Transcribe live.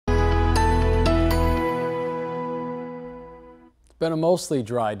Been a mostly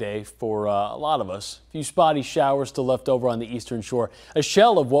dry day for a lot of us. A few spotty showers still left over on the eastern shore. A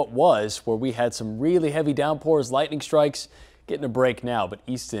shell of what was, where we had some really heavy downpours, lightning strikes. Getting a break now, but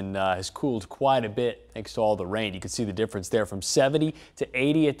Easton has cooled quite a bit thanks to all the rain. You can see the difference there from 70 to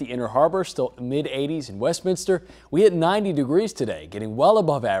 80 at the Inner Harbor, still mid 80s in Westminster. We hit 90 degrees today, getting well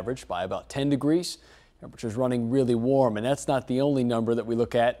above average by about 10 degrees. Temperatures running really warm, and that's not the only number that we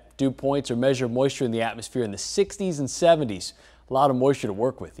look at. Dew points or measure moisture in the atmosphere in the 60s and 70s. A lot of moisture to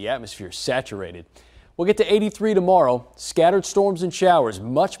work with. The atmosphere is saturated. We'll get to 83 tomorrow. Scattered storms and showers,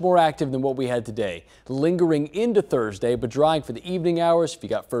 much more active than what we had today. Lingering into Thursday, but drying for the evening hours. If you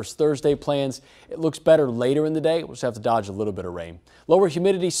got first Thursday plans, it looks better later in the day. We'll just have to dodge a little bit of rain. Lower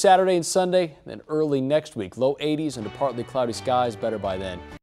humidity Saturday and Sunday, then early next week. Low 80s and partly cloudy skies, better by then.